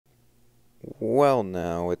Well,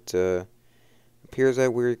 now, it appears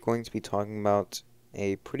that we're going to be talking about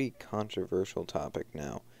a pretty controversial topic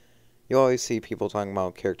now. You always see people talking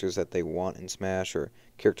about characters that they want in Smash or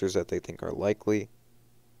characters that they think are likely.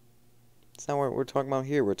 It's not what we're talking about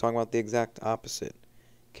here. We're talking about the exact opposite.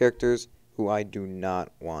 Characters who I do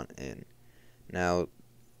not want in. Now,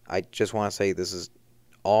 I just want to say this is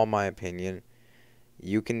all my opinion.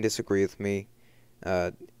 You can disagree with me.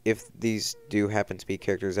 Uh, if these do happen to be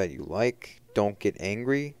characters that you like, don't get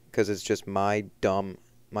angry because it's just my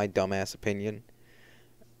dumbass opinion.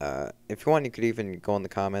 If you want, you could even go in the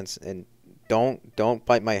comments and don't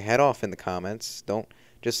bite my head off in the comments. Don't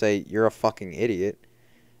just say you're a fucking idiot.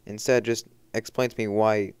 Instead, just explain to me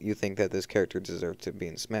why you think that this character deserves to be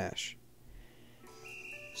in Smash.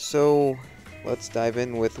 So, let's dive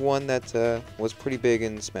in with one that was pretty big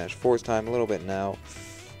in Smash 4's time, a little bit now,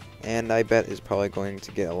 and I bet is probably going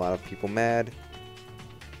to get a lot of people mad.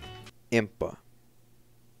 Impa.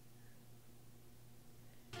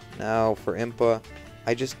 Now, for Impa,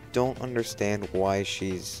 I just don't understand why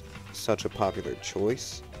she's such a popular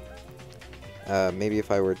choice. Maybe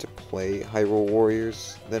if I were to play Hyrule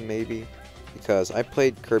Warriors, then maybe. Because I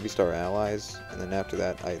played Kirby Star Allies, and then after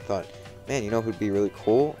that I thought, man, you know who'd be really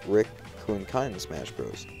cool? Rick, Kuenkai in Smash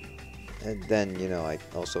Bros. And then, I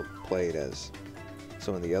also played as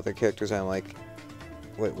some of the other characters. I'm like,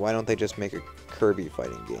 wait, why don't they just make a Kirby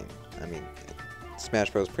fighting game? I mean, Smash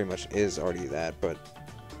Bros. Pretty much is already that, but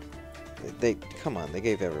come on, they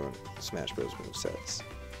gave everyone Smash Bros. Movesets.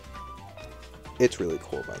 It's really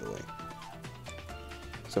cool, by the way.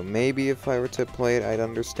 So maybe if I were to play it, I'd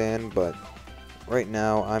understand, but right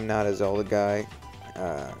now, I'm not a Zelda guy.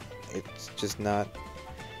 It's just not...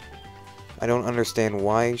 I don't understand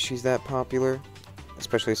why she's that popular,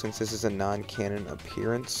 especially since this is a non-canon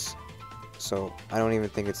appearance. So I don't even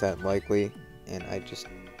think it's that likely, and it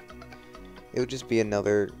would just be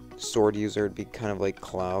another sword user. It'd be kind of like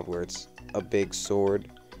Cloud, where it's a big sword,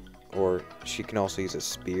 or she can also use a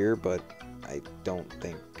spear, but I don't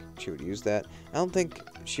think she would use that. I don't think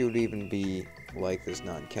she would even be like this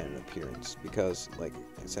non-canon appearance, because, like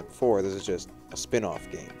I said before, this is just a spin-off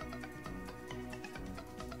game.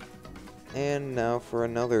 And now for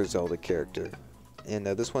another Zelda character, and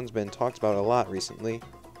this one's been talked about a lot recently,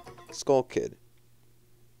 Skull Kid.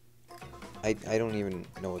 I don't even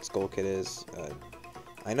know what Skull Kid is.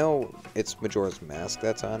 I know it's Majora's Mask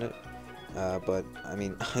that's on it, but I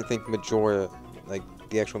mean, I think Majora, like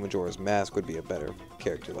the actual Majora's Mask, would be a better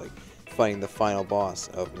character, like fighting the final boss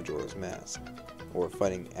of Majora's Mask, or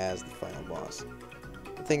fighting as the final boss.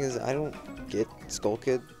 The thing is, I don't get Skull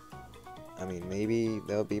Kid. I mean, maybe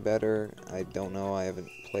that would be better. I don't know. I haven't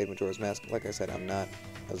played Majora's Mask. Like I said, I'm not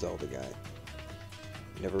a Zelda guy.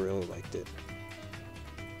 Never really liked it.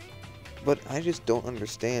 But I just don't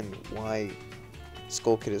understand why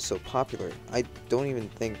Skull Kid is so popular. I don't even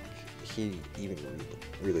think he even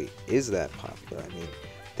really is that popular. I mean,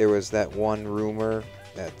 there was that one rumor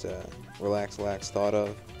that Relax thought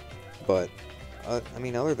of, but I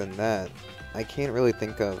mean, other than that, I can't really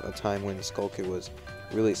think of a time when Skull Kid was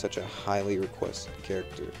really such a highly requested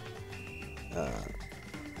character,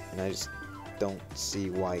 and I just don't see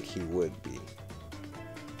why he would be.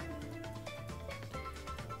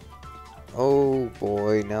 Oh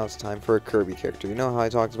boy, now it's time for a Kirby character. You know how I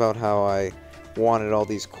talked about how I wanted all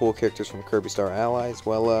these cool characters from Kirby Star Allies?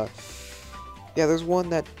 Well, yeah, there's one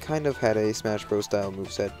that kind of had a Smash Bros. Style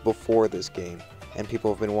moveset before this game, and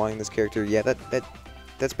people have been wanting this character. Yeah,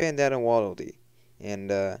 that's Bandana Waddle Dee,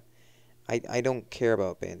 and I don't care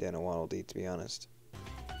about Bandana Waddle Dee, to be honest.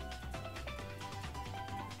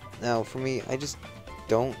 Now, for me, I just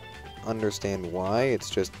don't understand why. It's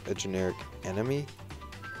just a generic enemy,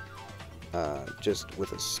 just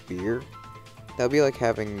with a spear. That would be like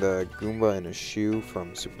having the Goomba in a shoe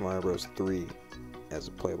from Super Mario Bros. 3 as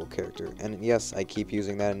a playable character. And yes, I keep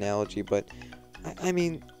using that analogy, but I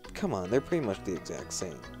mean, come on, they're pretty much the exact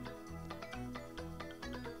same.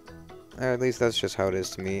 Or at least that's just how it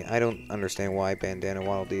is to me. I don't understand why Bandana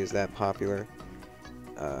Waddle Dee is that popular.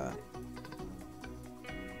 I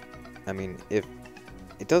mean, if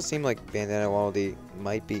it does seem like Bandana Waddle Dee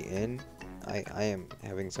might be in. I am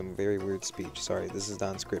having some very weird speech. Sorry, this is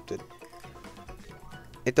not scripted.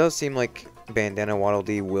 It does seem like Bandana Waddle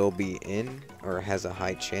Dee will be in, or has a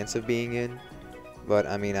high chance of being in. But,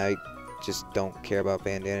 I mean, I just don't care about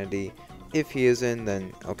Bandana D. If he is in,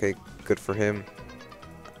 then, okay, good for him.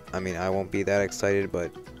 I mean, I won't be that excited, but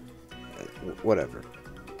whatever.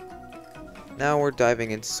 Now we're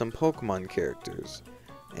diving into some Pokemon characters.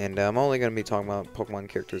 And I'm only going to be talking about Pokemon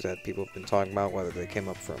characters that people have been talking about, whether they came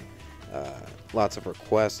up from lots of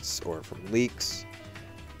requests or from leaks.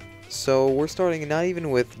 So we're starting not even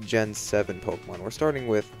with Gen 7 Pokemon, we're starting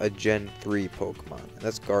with a Gen 3 Pokemon, and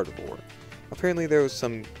that's Gardevoir. Apparently there was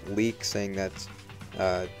some leak saying that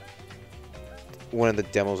one of the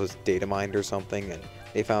demos was data mined or something, and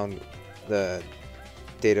they found the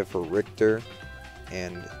data for Richter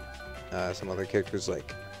and some other characters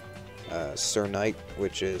like Sir Knight,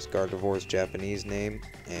 which is Gardevoir's Japanese name,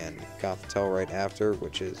 and Gothitelle right after,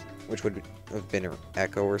 which would have been an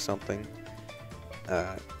Echo or something.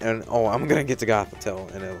 And I'm gonna get to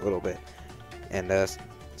Gothitelle in a little bit. And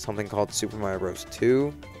something called Super Mario Bros.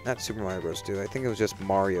 2. Not Super Mario Bros. 2. I think it was just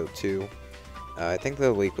Mario 2. I think the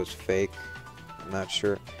leak was fake. I'm not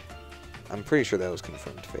sure. I'm pretty sure that was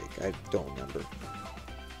confirmed fake. I don't remember.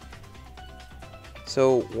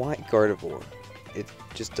 So why Gardevoir? It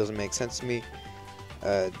just doesn't make sense to me.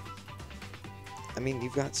 I mean,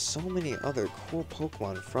 you've got so many other cool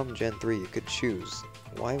Pokemon from Gen 3 you could choose.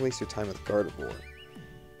 Why waste your time with Gardevoir?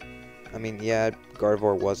 I mean, yeah,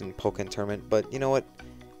 Gardevoir was in Pokken Tournament, but you know what?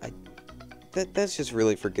 That's just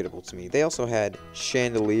really forgettable to me. They also had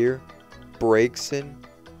Chandelier, Braixen,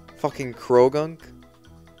 fucking Krogunk.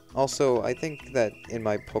 Also, I think that in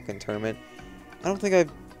my Pokken Tournament, I don't think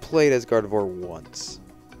I've played as Gardevoir once.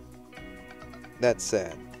 That's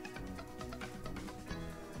sad.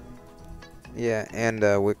 Yeah, and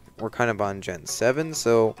we're kind of on Gen 7,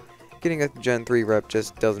 so getting a Gen 3 rep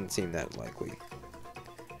just doesn't seem that likely.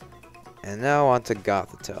 And now on to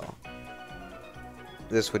Gothitelle.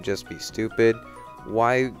 This would just be stupid.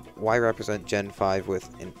 Why represent Gen 5 with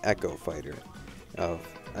an Echo Fighter of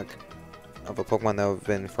a Pokemon that would have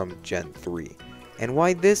been from Gen 3? And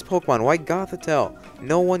why this Pokemon? Why Gothitelle?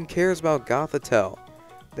 No one cares about Gothitelle.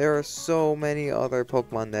 There are so many other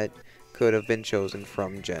Pokemon that could have been chosen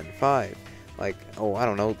from Gen 5. Like, I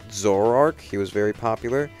don't know, Zoroark. He was very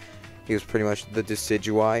popular. He was pretty much the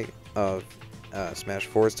Decidueye of Smash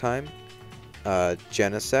 4's time.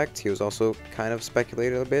 Genesect, he was also kind of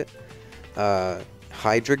speculated a bit.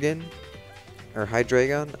 Hydreigon, or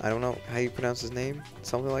Hydreigon, I don't know how you pronounce his name,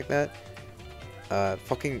 something like that.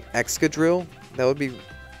 Fucking Excadrill, that would be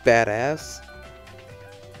badass.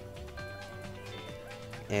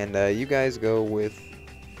 And you guys go with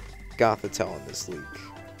Gothitelle in this league.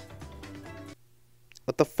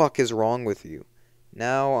 What the fuck is wrong with you?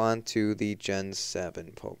 Now on to the Gen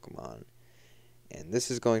 7 Pokemon. And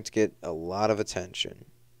this is going to get a lot of attention.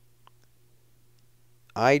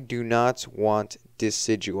 I do not want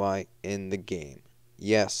Decidueye in the game.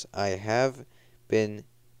 Yes, I have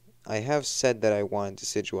said that I wanted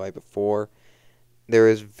Decidueye before. There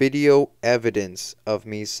is video evidence of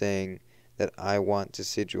me saying that I want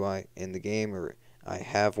Decidueye in the game, or I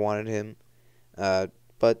have wanted him.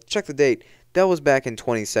 But check the date. That was back in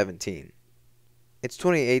 2017. It's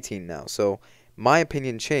 2018 now, so my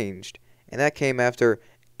opinion changed. And that came after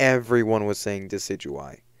everyone was saying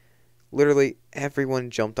Decidueye. Literally, everyone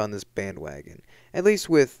jumped on this bandwagon. At least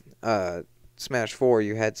with Smash 4,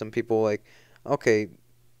 you had some people like, okay,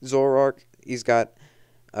 Zoroark, he's got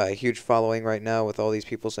a huge following right now with all these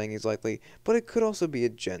people saying he's likely. But it could also be a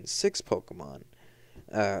Gen 6 Pokemon.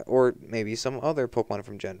 Or maybe some other Pokemon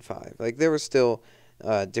from Gen 5. Like, there were still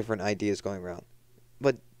different ideas going around.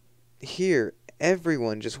 But here,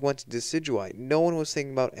 everyone just went to Decidueye. No one was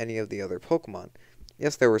thinking about any of the other Pokemon.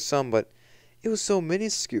 Yes, there were some, but it was so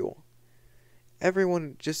minuscule.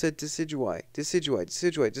 Everyone just said Decidueye, Decidueye,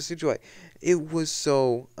 Decidueye, Decidueye. It was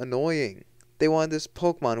so annoying. They wanted this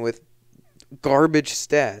Pokemon with garbage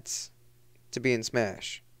stats to be in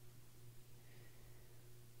Smash.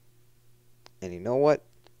 And you know what?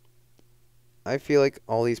 I feel like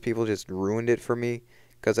all these people just ruined it for me.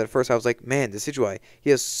 Because at first I was like, man, Decidueye,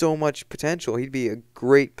 he has so much potential. He'd be a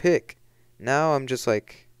great pick. Now I'm just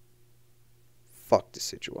like, fuck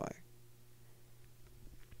Decidueye.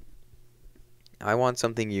 I want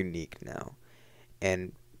something unique now.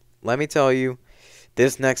 And let me tell you,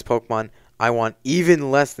 this next Pokemon I want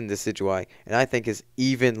even less than Decidueye, and I think is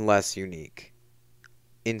even less unique.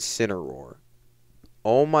 Incineroar.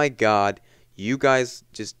 Oh my god, you guys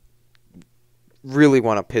just really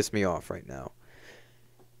want to piss me off right now.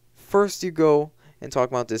 First you go and talk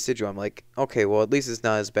about Decidueye. I'm like, okay, well, at least it's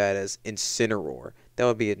not as bad as Incineroar. That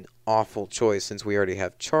would be an awful choice since we already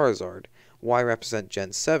have Charizard. Why represent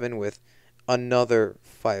Gen 7 with another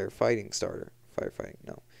firefighting starter?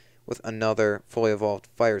 With another fully evolved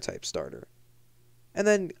fire-type starter. And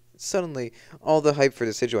then suddenly all the hype for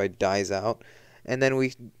Decidueye dies out. And then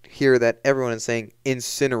we hear that everyone is saying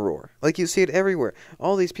Incineroar. Like, you see it everywhere.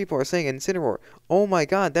 All these people are saying Incineroar. Oh my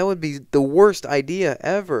god, that would be the worst idea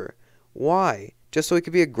ever. Why? Just so it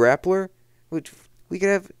could be a grappler? Which we could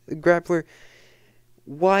have a grappler.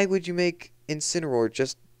 Why would you make Incineroar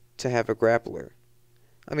just to have a grappler.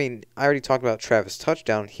 I mean, I already talked about Travis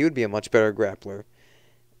Touchdown. He would be a much better grappler.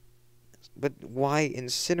 But why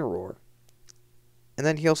Incineroar? And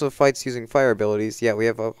then he also fights using fire abilities. Yeah, we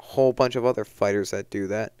have a whole bunch of other fighters that do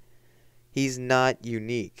that. He's not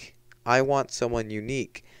unique. I want someone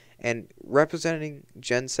unique. And representing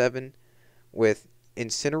Gen 7 with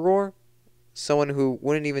Incineroar, someone who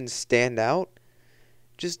wouldn't even stand out,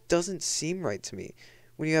 just doesn't seem right to me.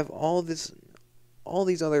 When you have all these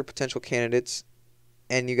other potential candidates,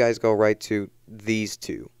 and you guys go right to these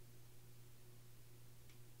two.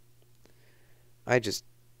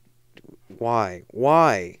 Why?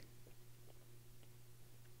 Why?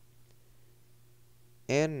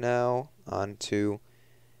 And now, on to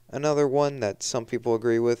another one that some people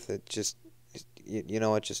agree with. It just, you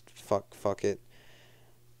know what, just fuck it.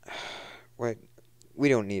 Right. We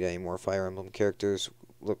don't need any more Fire Emblem characters.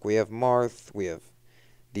 Look, we have Marth, we have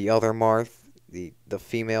the other Marth, the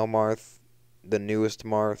female Marth, the newest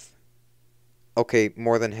Marth. Okay,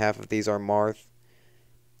 more than half of these are Marth.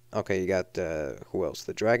 Okay, you got, who else?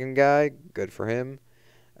 The dragon guy, good for him.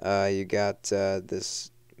 You got,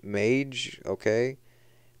 this mage, okay.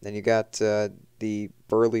 Then you got, the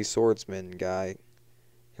burly swordsman guy,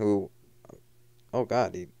 who, oh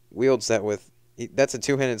god, he wields that with, that's a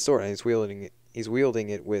two-handed sword, and he's wielding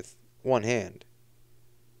it with one hand.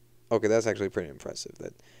 Okay, that's actually pretty impressive.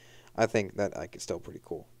 I think that is still pretty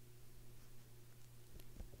cool.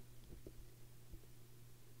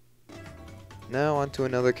 Now on to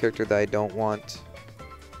another character that I don't want.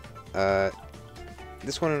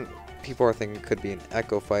 This one, people are thinking could be an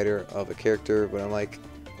Echo Fighter of a character, but I'm like,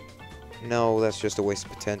 no, that's just a waste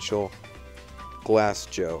of potential. Glass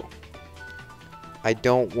Joe. I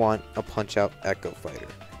don't want a Punch-Out Echo Fighter.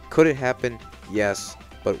 Could it happen? Yes.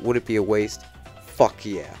 But would it be a waste? Fuck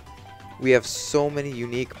yeah. We have so many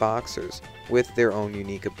unique boxers with their own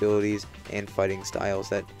unique abilities and fighting styles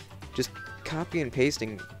that just copy and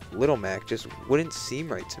pasting Little Mac just wouldn't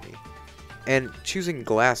seem right to me. And choosing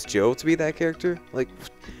Glass Joe to be that character? Like,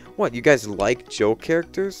 what, you guys like Joe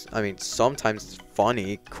characters? I mean, sometimes it's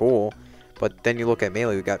funny, cool, but then you look at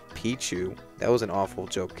Melee, we got Pichu. That was an awful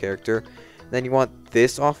Joe character. Then you want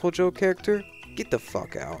this awful Joe character? Get the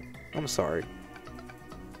fuck out. I'm sorry.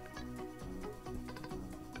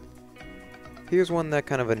 Here's one that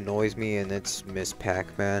kind of annoys me, and it's Miss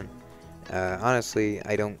Pac-Man. Honestly,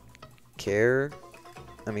 I don't care.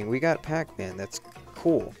 I mean, we got Pac-Man, that's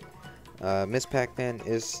cool. Miss Pac-Man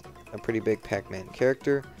is a pretty big Pac-Man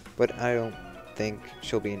character, but I don't think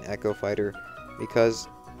she'll be an Echo Fighter, because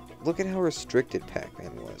look at how restricted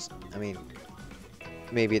Pac-Man was. I mean,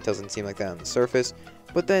 maybe it doesn't seem like that on the surface,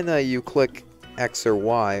 but then you click X or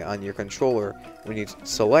Y on your controller when you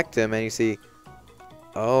select him, and you see,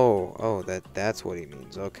 oh, that's what he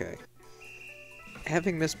means, okay.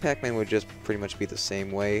 Having Miss Pac-Man would just pretty much be the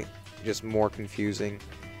same way, just more confusing,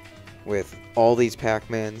 with all these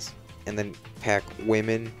Pac-Mans, and then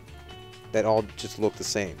Pac-Women, that all just look the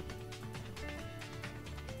same.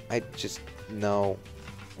 No,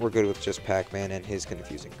 we're good with just Pac-Man and his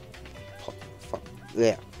confusing,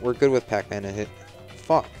 yeah, we're good with Pac-Man and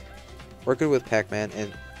we're good with Pac-Man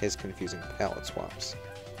and his confusing palette swaps.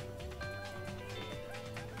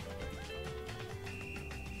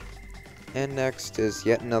 And next is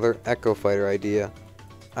yet another Echo Fighter idea.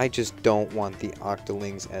 I just don't want the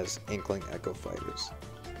Octolings as Inkling Echo Fighters.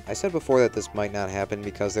 I said before that this might not happen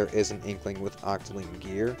because there is an Inkling with Octoling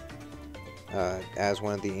gear as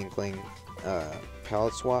one of the Inkling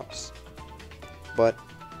palette swaps. But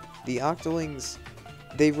the Octolings,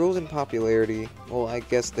 they rose in popularity. Well, I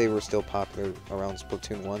guess they were still popular around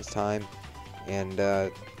Splatoon 1's time. And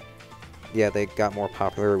yeah, they got more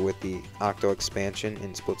popular with the Octo expansion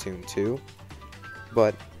in Splatoon 2.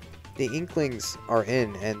 But the Inklings are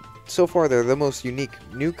in, and so far they're the most unique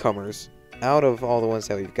newcomers out of all the ones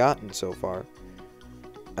that we've gotten so far.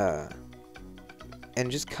 And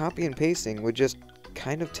just copy and pasting would just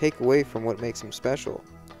kind of take away from what makes them special.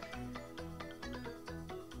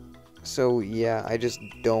 So yeah, I just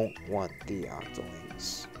don't want the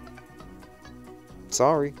Octolings.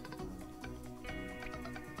 Sorry.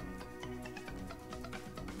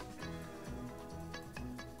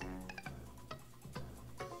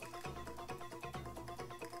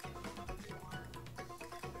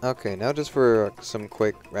 Okay, now just for some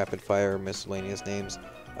quick rapid-fire miscellaneous names.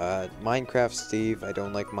 Minecraft Steve, I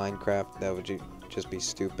don't like Minecraft, that would just be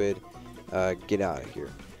stupid. Get out of here.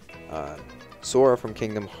 Sora from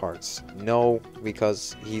Kingdom Hearts, no,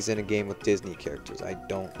 because he's in a game with Disney characters. I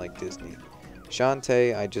don't like Disney.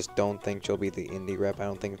 Shantae, I just don't think she'll be the indie rep. I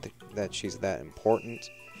don't think that she's that important,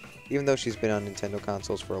 even though she's been on Nintendo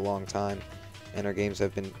consoles for a long time. and her games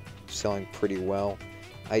have been selling pretty well.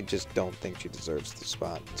 I just don't think she deserves the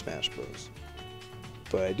spot in Smash Bros.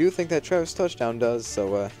 But I do think that Travis Touchdown does,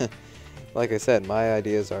 so like I said, my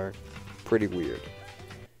ideas are pretty weird.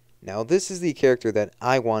 Now this is the character that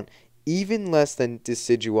I want even less than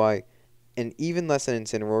Decidueye and even less than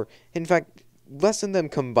Incineroar. In fact, less than them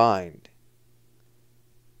combined.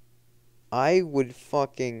 I would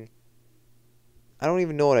fucking... I don't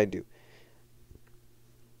even know what I'd do.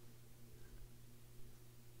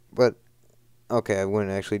 But, okay, I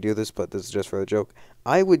wouldn't actually do this, but this is just for a joke.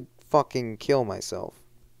 I would fucking kill myself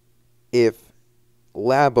if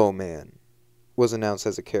Labo Man was announced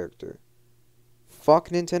as a character. Fuck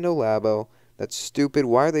Nintendo Labo. That's stupid.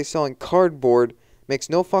 Why are they selling cardboard? Makes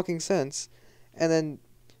no fucking sense. And then,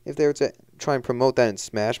 if they were to try and promote that in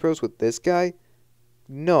Smash Bros. With this guy,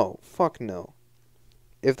 no. Fuck no.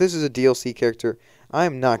 If this is a DLC character, I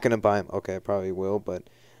am not going to buy him. Okay, I probably will, but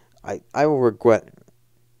I will regret.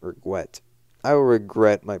 I will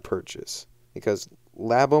regret my purchase. Because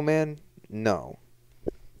Labo Man, no.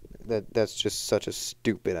 That's just such a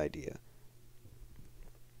stupid idea.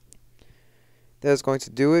 That's going to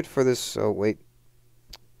do it for this. Oh, wait.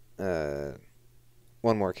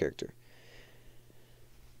 One more character.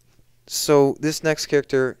 So, this next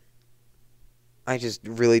character, I just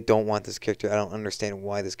really don't want this character. I don't understand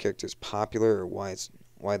why this character is popular or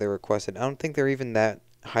why they're requested. I don't think they're even that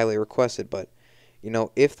highly requested, but, you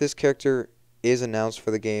know, if this character is announced for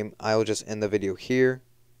the game, I will just end the video here.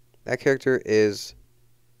 That character is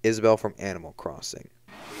Isabelle from Animal Crossing.